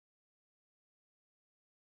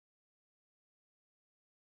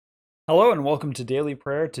Hello and welcome to Daily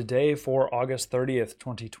Prayer today for August 30th,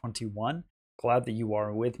 2021. Glad that you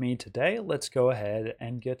are with me today. Let's go ahead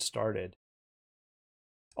and get started.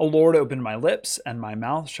 O Lord, open my lips, and my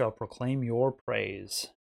mouth shall proclaim your praise.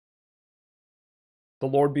 The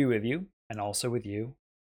Lord be with you, and also with you.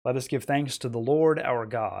 Let us give thanks to the Lord our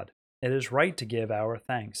God. It is right to give our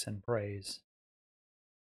thanks and praise.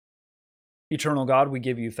 Eternal God, we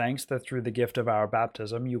give you thanks that through the gift of our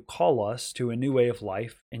baptism you call us to a new way of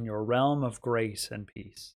life in your realm of grace and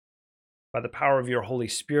peace. By the power of your Holy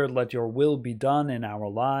Spirit, let your will be done in our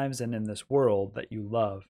lives and in this world that you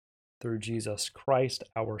love, through Jesus Christ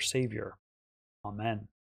our Savior. Amen.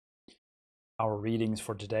 Our readings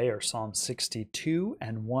for today are Psalm 62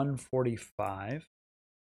 and 145,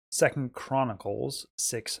 2 Chronicles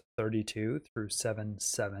 6:32 through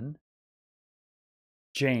 7:7,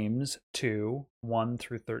 James 2, 1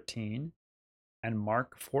 through 13, and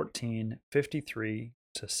Mark 14:53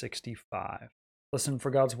 to 65. Listen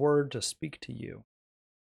for God's word to speak to you.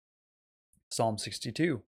 Psalm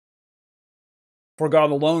 62. For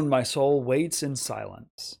God alone my soul waits in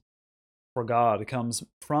silence. From God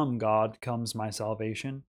comes my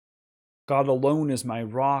salvation. God alone is my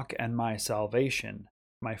rock and my salvation,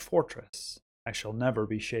 my fortress. I shall never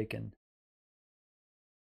be shaken.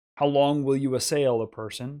 How long will you assail a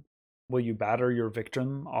person? Will you batter your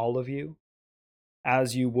victim, all of you?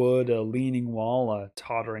 As you would a leaning wall, a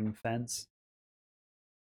tottering fence?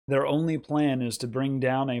 Their only plan is to bring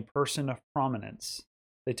down a person of prominence.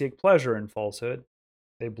 They take pleasure in falsehood.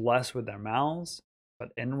 They bless with their mouths,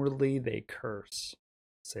 but inwardly they curse.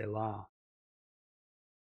 Selah.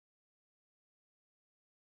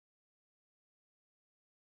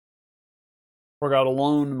 For God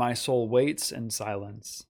alone my soul waits in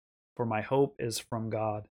silence, for my hope is from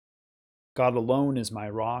God. God alone is my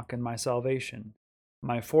rock and my salvation,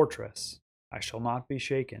 my fortress. I shall not be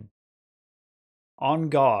shaken. On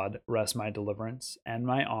God rests my deliverance and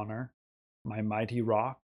my honor, my mighty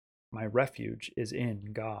rock, my refuge is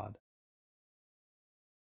in God.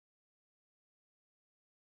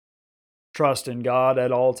 Trust in God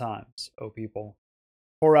at all times, O people.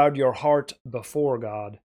 Pour out your heart before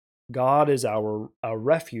God. God is a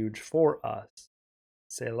refuge for us.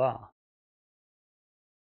 Selah.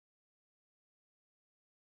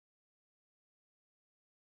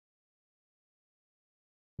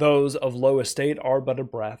 Those of low estate are but a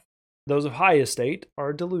breath. Those of high estate are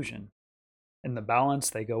a delusion. In the balance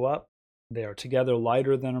they go up. They are together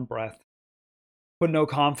lighter than a breath. Put no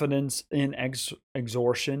confidence in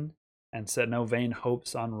extortion, and set no vain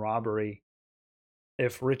hopes on robbery.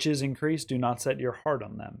 If riches increase, do not set your heart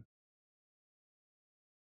on them.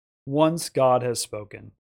 Once God has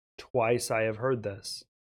spoken, twice I have heard this,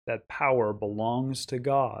 that power belongs to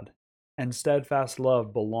God, and steadfast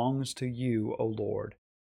love belongs to you, O Lord,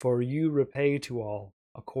 for you repay to all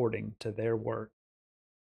according to their work.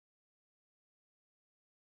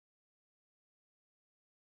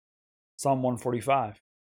 Psalm 145.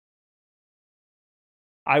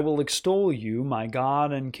 I will extol you, my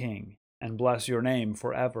God and King, and bless your name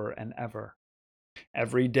forever and ever.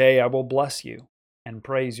 Every day I will bless you and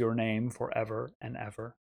praise your name forever and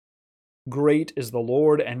ever. Great is the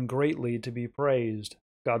Lord and greatly to be praised.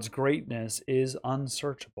 God's greatness is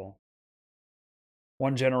unsearchable.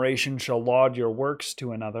 One generation shall laud your works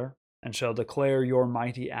to another, and shall declare your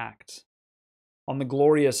mighty acts. On the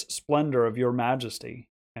glorious splendor of your majesty,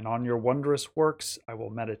 and on your wondrous works I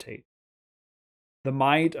will meditate. The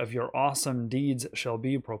might of your awesome deeds shall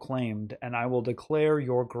be proclaimed, and I will declare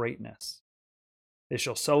your greatness. They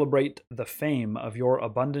shall celebrate the fame of your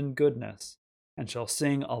abundant goodness, and shall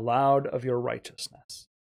sing aloud of your righteousness.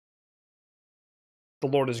 The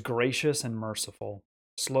Lord is gracious and merciful,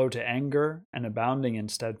 slow to anger, and abounding in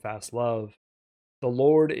steadfast love. The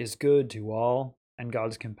Lord is good to all, and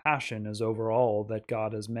God's compassion is over all that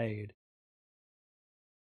God has made.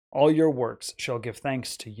 All your works shall give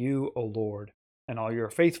thanks to you, O Lord, and all your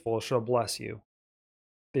faithful shall bless you.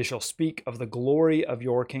 They shall speak of the glory of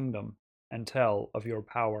your kingdom, and tell of your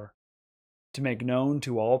power, to make known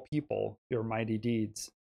to all people your mighty deeds,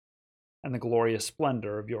 and the glorious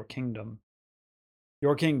splendor of your kingdom.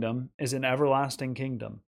 Your kingdom is an everlasting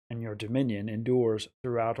kingdom, and your dominion endures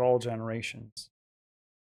throughout all generations.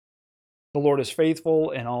 The Lord is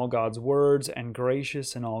faithful in all God's words and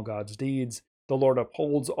gracious in all God's deeds. The Lord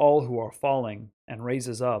upholds all who are falling and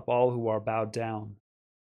raises up all who are bowed down.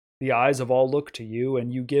 The eyes of all look to you,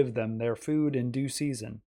 and you give them their food in due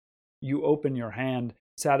season. You open your hand,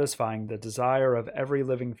 satisfying the desire of every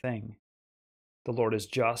living thing. The Lord is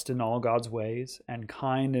just in all God's ways and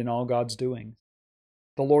kind in all God's doings.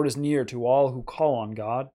 The Lord is near to all who call on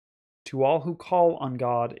God, to all who call on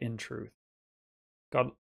God in truth.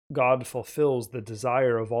 God fulfills the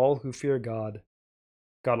desire of all who fear God.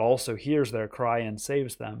 God also hears their cry and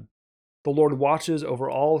saves them. The Lord watches over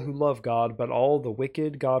all who love God, but all the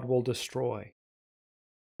wicked God will destroy.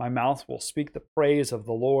 My mouth will speak the praise of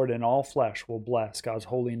the Lord, and all flesh will bless God's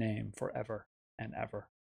holy name forever and ever.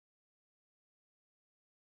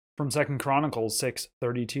 From 2 Chronicles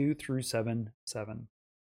 6:32 through 7:7.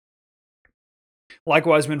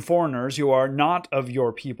 Likewise, when foreigners who are not of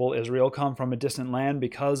your people Israel come from a distant land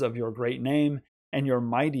because of your great name and your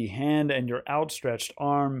mighty hand and your outstretched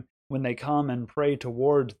arm, when they come and pray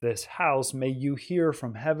toward this house, may you hear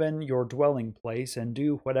from heaven your dwelling place and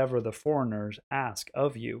do whatever the foreigners ask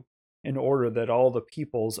of you, in order that all the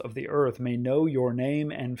peoples of the earth may know your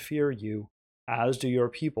name and fear you, as do your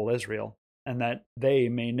people Israel, and that they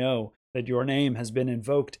may know that your name has been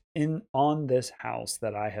invoked on this house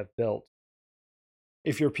that I have built.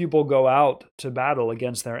 If your people go out to battle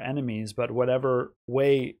against their enemies, but whatever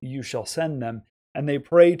way you shall send them, and they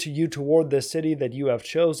pray to you toward this city that you have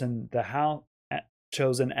chosen, and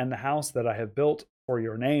the house that I have built for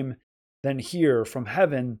your name, then hear from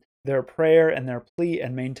heaven their prayer and their plea,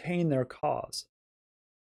 and maintain their cause.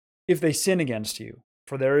 If they sin against you,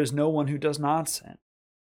 for there is no one who does not sin,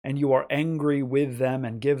 and you are angry with them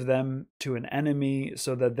and give them to an enemy,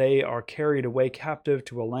 so that they are carried away captive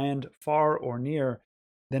to a land far or near,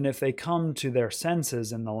 then if they come to their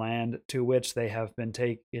senses in the land to which they have been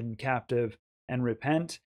taken captive, and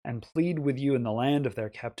repent, and plead with you in the land of their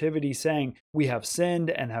captivity, saying, We have sinned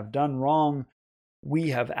and have done wrong,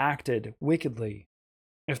 we have acted wickedly.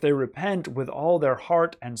 If they repent with all their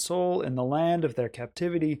heart and soul in the land of their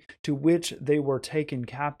captivity to which they were taken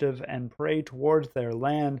captive, and pray towards their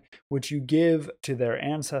land which you give to their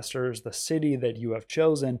ancestors, the city that you have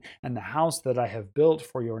chosen, and the house that I have built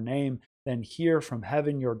for your name, then hear from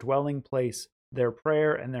heaven your dwelling place, their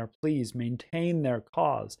prayer and their pleas, maintain their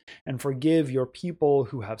cause, and forgive your people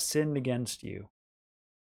who have sinned against you.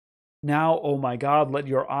 Now, O my God, let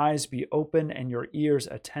your eyes be open and your ears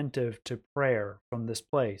attentive to prayer from this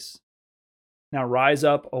place. Now rise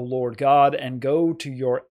up, O Lord God, and go to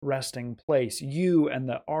your resting place, you and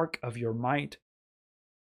the ark of your might.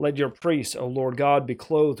 Let your priests, O Lord God, be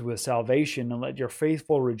clothed with salvation, and let your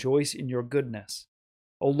faithful rejoice in your goodness.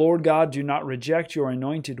 O Lord God, do not reject your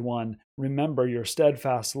anointed one. Remember your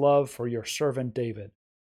steadfast love for your servant David.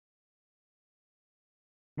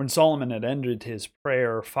 When Solomon had ended his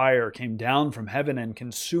prayer, fire came down from heaven and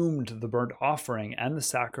consumed the burnt offering and the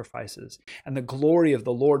sacrifices, and the glory of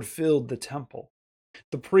the Lord filled the temple.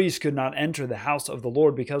 The priests could not enter the house of the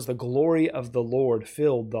Lord because the glory of the Lord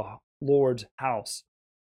filled the Lord's house.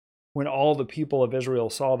 When all the people of Israel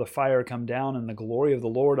saw the fire come down and the glory of the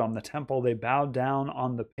Lord on the temple, they bowed down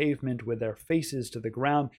on the pavement with their faces to the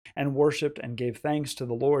ground and worshipped and gave thanks to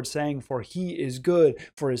the Lord, saying, For he is good,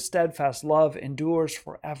 for his steadfast love endures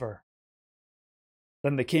forever.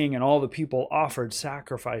 Then the king and all the people offered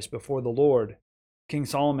sacrifice before the Lord. King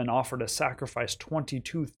Solomon offered a sacrifice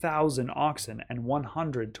 22,000 oxen and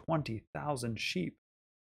 120,000 sheep.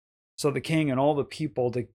 So the king and all the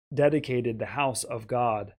people dedicated the house of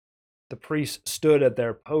God. The priests stood at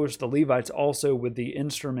their posts, the Levites also with the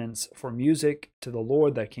instruments for music to the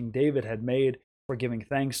Lord that King David had made, for giving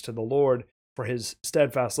thanks to the Lord, for his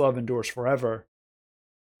steadfast love endures forever.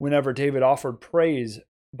 Whenever David offered praise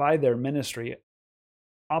by their ministry,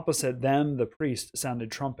 opposite them the priests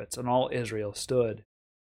sounded trumpets, and all Israel stood.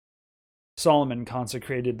 Solomon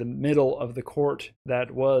consecrated the middle of the court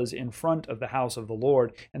that was in front of the house of the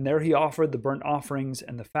Lord, and there he offered the burnt offerings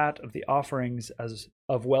and the fat of the offerings as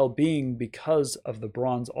of well-being, because of the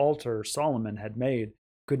bronze altar Solomon had made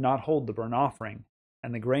could not hold the burnt offering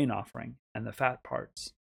and the grain offering and the fat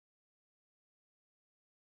parts.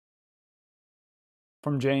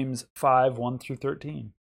 From James 5:1 through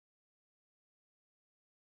 13.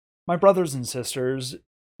 My brothers and sisters,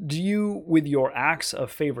 do you, with your acts of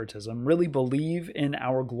favoritism, really believe in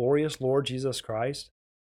our glorious Lord Jesus Christ?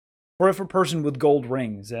 For if a person with gold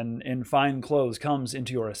rings and in fine clothes comes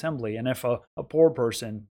into your assembly, and if a poor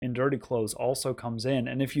person in dirty clothes also comes in,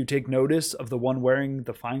 and if you take notice of the one wearing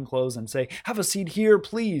the fine clothes and say, Have a seat here,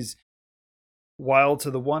 please, while to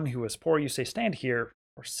the one who is poor you say, Stand here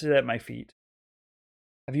or sit at my feet,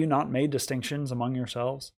 have you not made distinctions among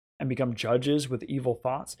yourselves and become judges with evil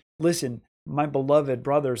thoughts? Listen, my beloved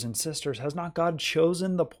brothers and sisters, has not God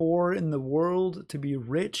chosen the poor in the world to be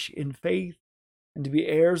rich in faith and to be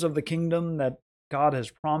heirs of the kingdom that God has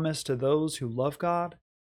promised to those who love God?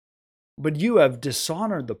 But you have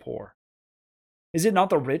dishonored the poor. Is it not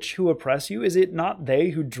the rich who oppress you? Is it not they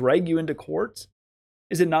who drag you into courts?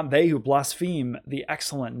 Is it not they who blaspheme the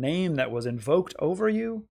excellent name that was invoked over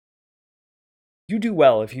you? You do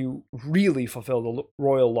well if you really fulfill the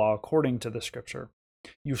royal law according to the scripture.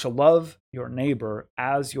 You shall love your neighbor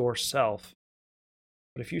as yourself.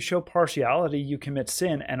 But if you show partiality, you commit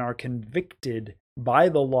sin and are convicted by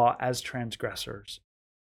the law as transgressors.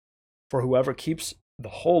 For whoever keeps the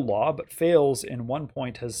whole law but fails in one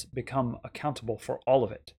point has become accountable for all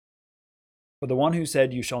of it. For the one who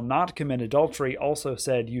said, "You shall not commit adultery," also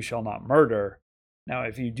said, "You shall not murder." Now,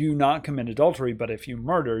 if you do not commit adultery, but if you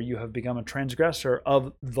murder, you have become a transgressor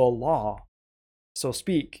of the law. So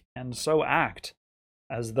speak and so act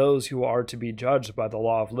as those who are to be judged by the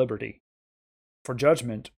law of liberty. For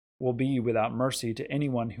judgment will be without mercy to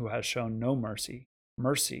anyone who has shown no mercy.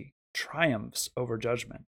 Mercy triumphs over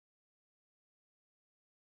judgment.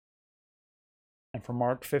 And from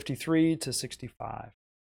Mark 53 to 65.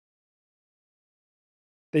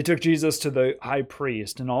 They took Jesus to the high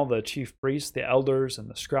priest, and all the chief priests, the elders, and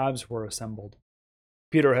the scribes were assembled.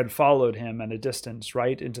 Peter had followed him at a distance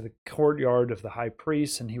right into the courtyard of the high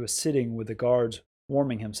priest, and he was sitting with the guards,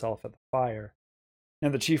 warming himself at the fire. Now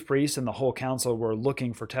the chief priests and the whole council were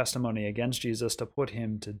looking for testimony against Jesus to put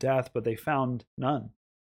him to death, but they found none.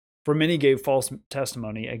 For many gave false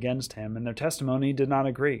testimony against him, and their testimony did not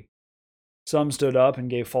agree. Some stood up and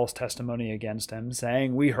gave false testimony against him,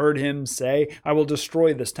 saying, "We heard him say, 'I will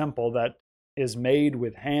destroy this temple that is made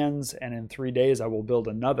with hands, and in 3 days I will build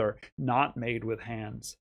another, not made with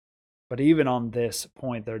hands.' But even on this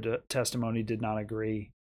point their testimony did not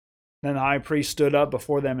agree. Then the high priest stood up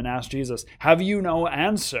before them and asked Jesus, 'Have you no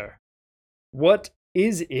answer? What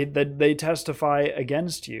is it that they testify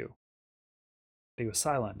against you?' But he was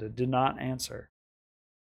silent and did not answer.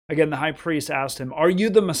 Again, the high priest asked him, 'Are you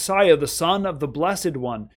the Messiah, the Son of the Blessed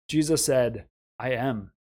One?' Jesus said, 'I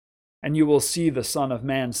am. And you will see the Son of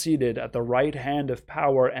Man seated at the right hand of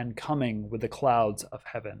power and coming with the clouds of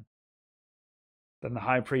heaven.' Then the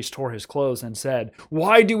high priest tore his clothes and said,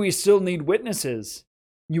 'Why do we still need witnesses?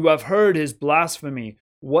 You have heard his blasphemy.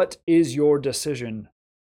 What is your decision?'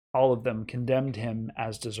 All of them condemned him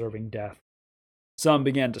as deserving death. Some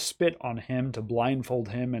began to spit on him, to blindfold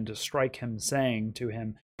him, and to strike him, saying to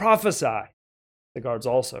him, 'Prophesy!' The guards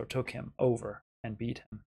also took him over and beat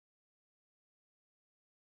him."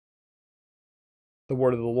 The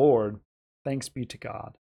word of the Lord. Thanks be to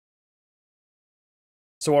God.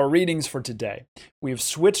 So our readings for today, we've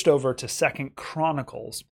switched over to 2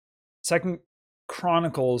 Chronicles. 2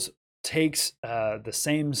 Chronicles takes the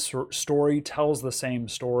same story, tells the same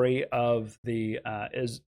story of the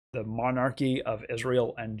monarchy of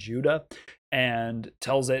Israel and Judah, and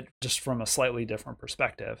tells it just from a slightly different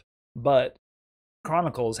perspective. But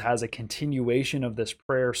Chronicles has a continuation of this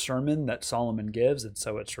prayer sermon that Solomon gives, and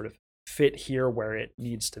so it's sort of fit here where it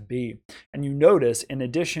needs to be. And you notice, in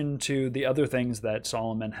addition to the other things that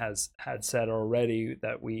Solomon had said already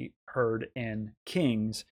that we heard in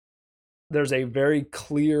Kings, there's a very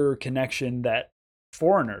clear connection that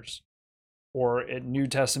foreigners, or in New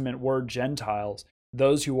Testament word Gentiles,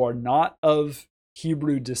 those who are not of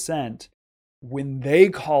Hebrew descent, when they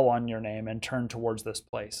call on your name and turn towards this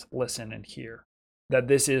place, listen and hear. That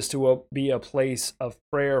this is to be a place of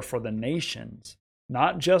prayer for the nations,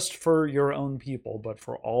 not just for your own people, but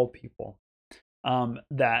for all people.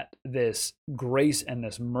 That this grace and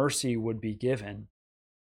this mercy would be given.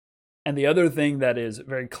 And the other thing that is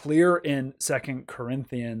very clear in 2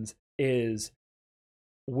 Corinthians is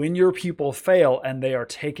when your people fail and they are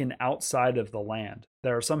taken outside of the land.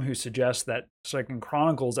 There are some who suggest that 2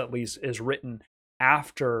 Chronicles at least is written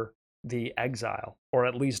after the exile, or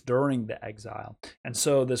at least during the exile. And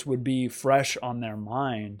so this would be fresh on their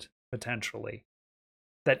mind, potentially.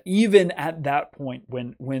 That even at that point,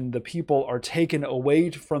 when the people are taken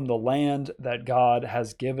away from the land that God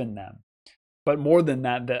has given them, but more than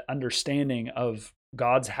that, the understanding of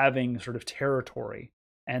God's having sort of territory,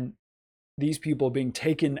 and these people being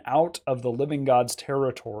taken out of the living God's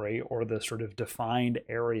territory, or the sort of defined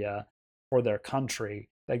area for their country,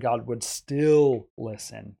 that God would still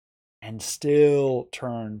listen and still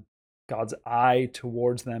turn God's eye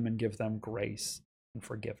towards them and give them grace and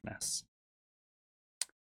forgiveness.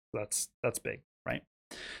 That's big, right?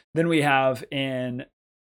 Then we have in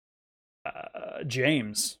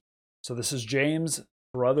James. So this is James,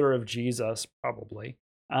 brother of Jesus, probably.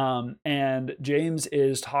 And James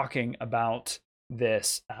is talking about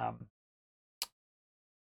this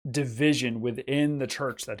division within the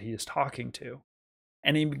church that he is talking to.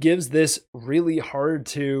 And he gives this really hard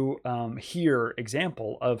to hear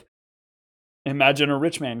example of, imagine a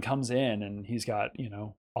rich man comes in and he's got,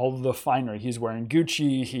 all of the finery. He's wearing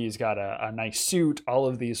Gucci. He's got a nice suit, all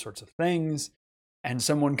of these sorts of things. and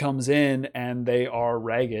someone comes in and they are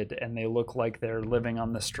ragged and they look like they're living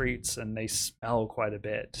on the streets and they smell quite a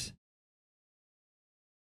bit.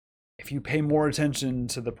 If you pay more attention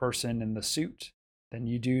to the person in the suit than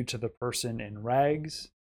you do to the person in rags,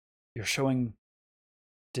 you're showing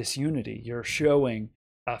disunity. You're showing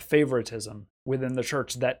favoritism within the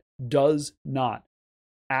church that does not,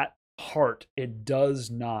 at heart, it does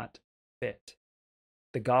not fit.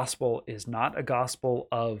 The gospel is not a gospel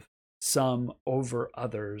of some over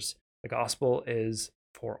others. The gospel is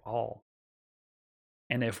for all.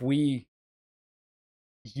 And if we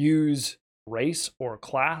use race or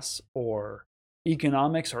class or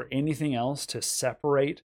economics or anything else to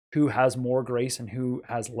separate who has more grace and who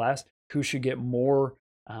has less, who should get more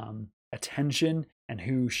attention and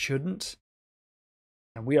who shouldn't,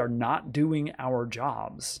 and we are not doing our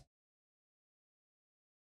jobs.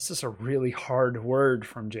 This is a really hard word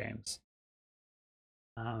from James,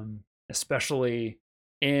 especially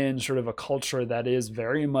in sort of a culture that is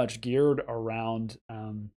very much geared around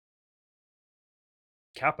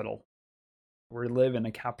capital. We live in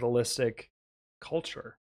a capitalistic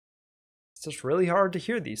culture. It's just really hard to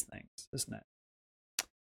hear these things, isn't it?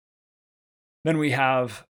 Then we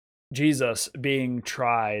have Jesus being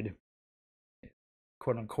tried,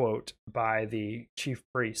 quote unquote, by the chief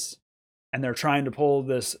priests. And they're trying to pull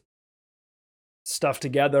this stuff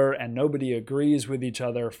together and nobody agrees with each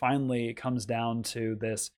other. Finally, it comes down to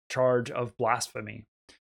this charge of blasphemy.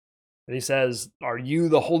 He says, "Are you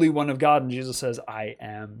the Holy One of God?" And Jesus says, "I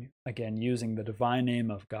am." Again, using the divine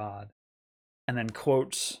name of God. And then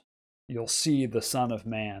quotes, "You'll see the Son of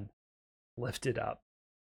Man lifted up."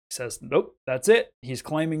 He says, nope, that's it. He's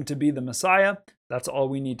claiming to be the Messiah. That's all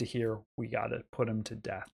we need to hear. We got to put him to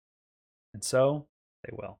death. And so they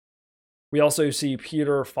will. We also see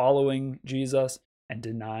Peter following Jesus and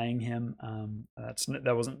denying him.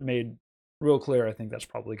 That wasn't made real clear. I think that's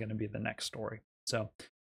probably going to be the next story. So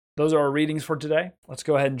those are our readings for today. Let's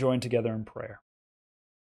go ahead and join together in prayer.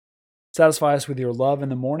 Satisfy us with your love in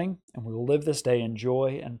the morning, and we will live this day in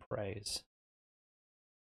joy and praise.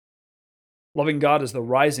 Loving God, as the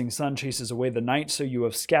rising sun chases away the night, so you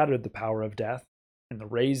have scattered the power of death in the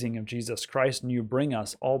raising of Jesus Christ, and you bring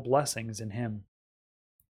us all blessings in him.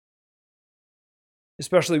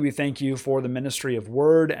 Especially we thank you for the ministry of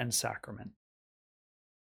word and sacrament.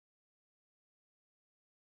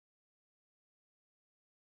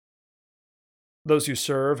 Those who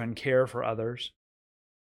serve and care for others.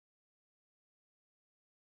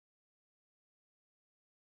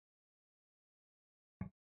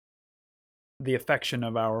 The affection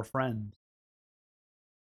of our friends.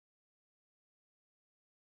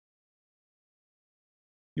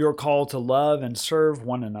 Your call to love and serve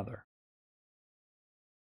one another.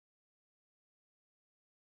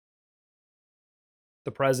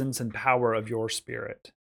 The presence and power of your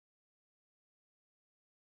Spirit.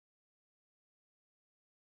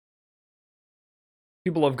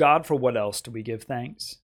 People of God, for what else do we give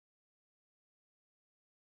thanks?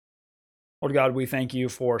 Lord God, we thank you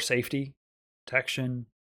for safety, protection,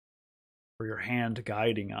 for your hand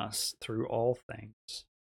guiding us through all things.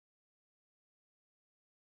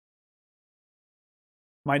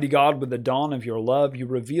 Mighty God, with the dawn of your love, you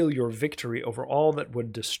reveal your victory over all that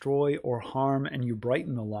would destroy or harm, and you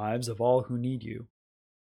brighten the lives of all who need you.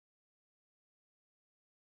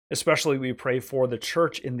 Especially we pray for the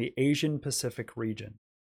church in the Asian Pacific region.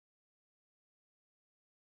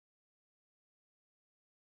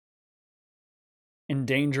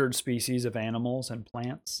 Endangered species of animals and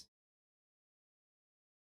plants.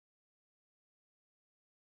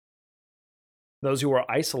 Those who are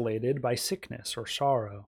isolated by sickness or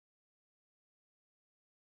sorrow.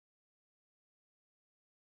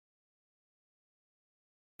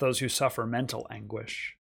 Those who suffer mental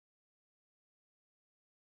anguish.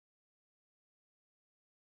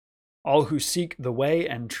 All who seek the way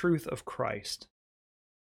and truth of Christ.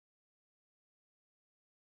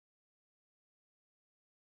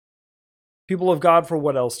 People of God, for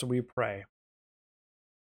what else do we pray?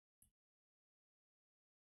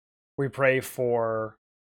 We pray for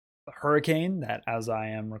the hurricane that, as I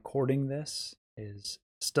am recording this, is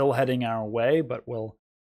still heading our way, but will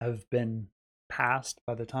have been passed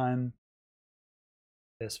by the time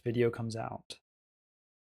this video comes out.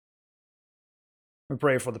 We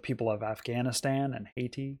pray for the people of Afghanistan and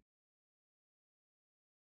Haiti.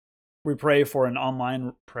 We pray for an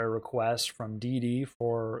online prayer request from Dee Dee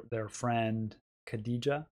for their friend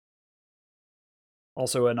Khadija.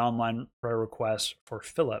 Also an online prayer request for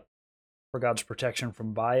Philip for God's protection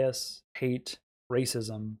from bias, hate,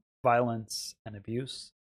 racism, violence, and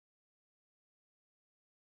abuse.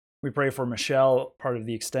 We pray for Michelle, part of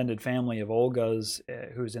the extended family of Olga's,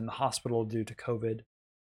 who's in the hospital due to COVID.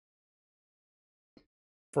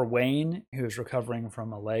 For Wayne, who is recovering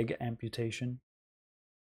from a leg amputation.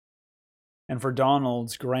 And for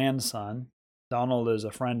Donald's grandson. Donald is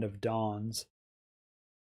a friend of Dawn's.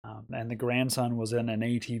 And the grandson was in an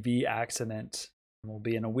ATV accident and will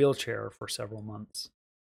be in a wheelchair for several months.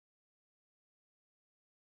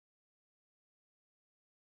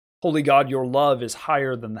 Holy God, your love is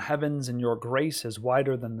higher than the heavens, and your grace is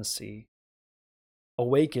wider than the sea.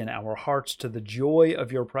 Awaken our hearts to the joy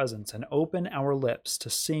of your presence, and open our lips to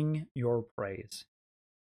sing your praise.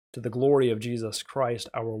 To the glory of Jesus Christ,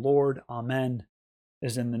 our Lord. Amen. It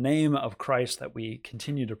is in the name of Christ that we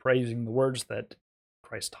continue to praising the words that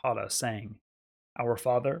Christ taught us, saying, Our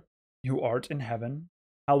Father, who art in heaven,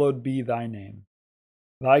 hallowed be thy name.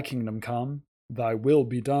 Thy kingdom come, thy will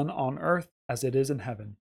be done on earth as it is in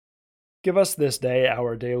heaven. Give us this day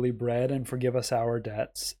our daily bread, and forgive us our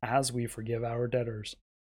debts, as we forgive our debtors.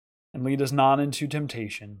 And lead us not into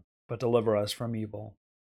temptation, but deliver us from evil.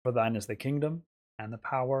 For thine is the kingdom, and the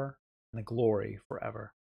power, and the glory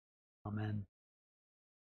forever. Amen.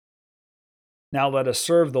 Now let us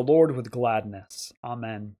serve the Lord with gladness.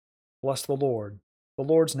 Amen. Bless the Lord. The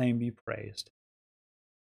Lord's name be praised.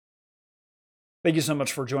 Thank you so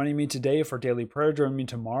much for joining me today for Daily Prayer. Join me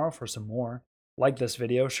tomorrow for some more. Like this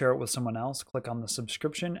video, share it with someone else, click on the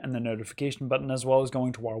subscription and the notification button, as well as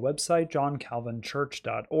going to our website,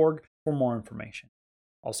 johncalvinchurch.org, for more information.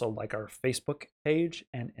 Also, like our Facebook page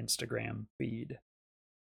and Instagram feed.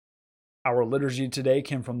 Our liturgy today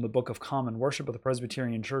came from the Book of Common Worship of the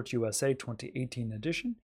Presbyterian Church USA 2018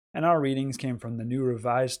 edition, and our readings came from the New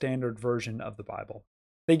Revised Standard Version of the Bible.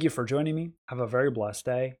 Thank you for joining me. Have a very blessed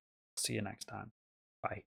day. See you next time.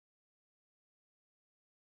 Bye.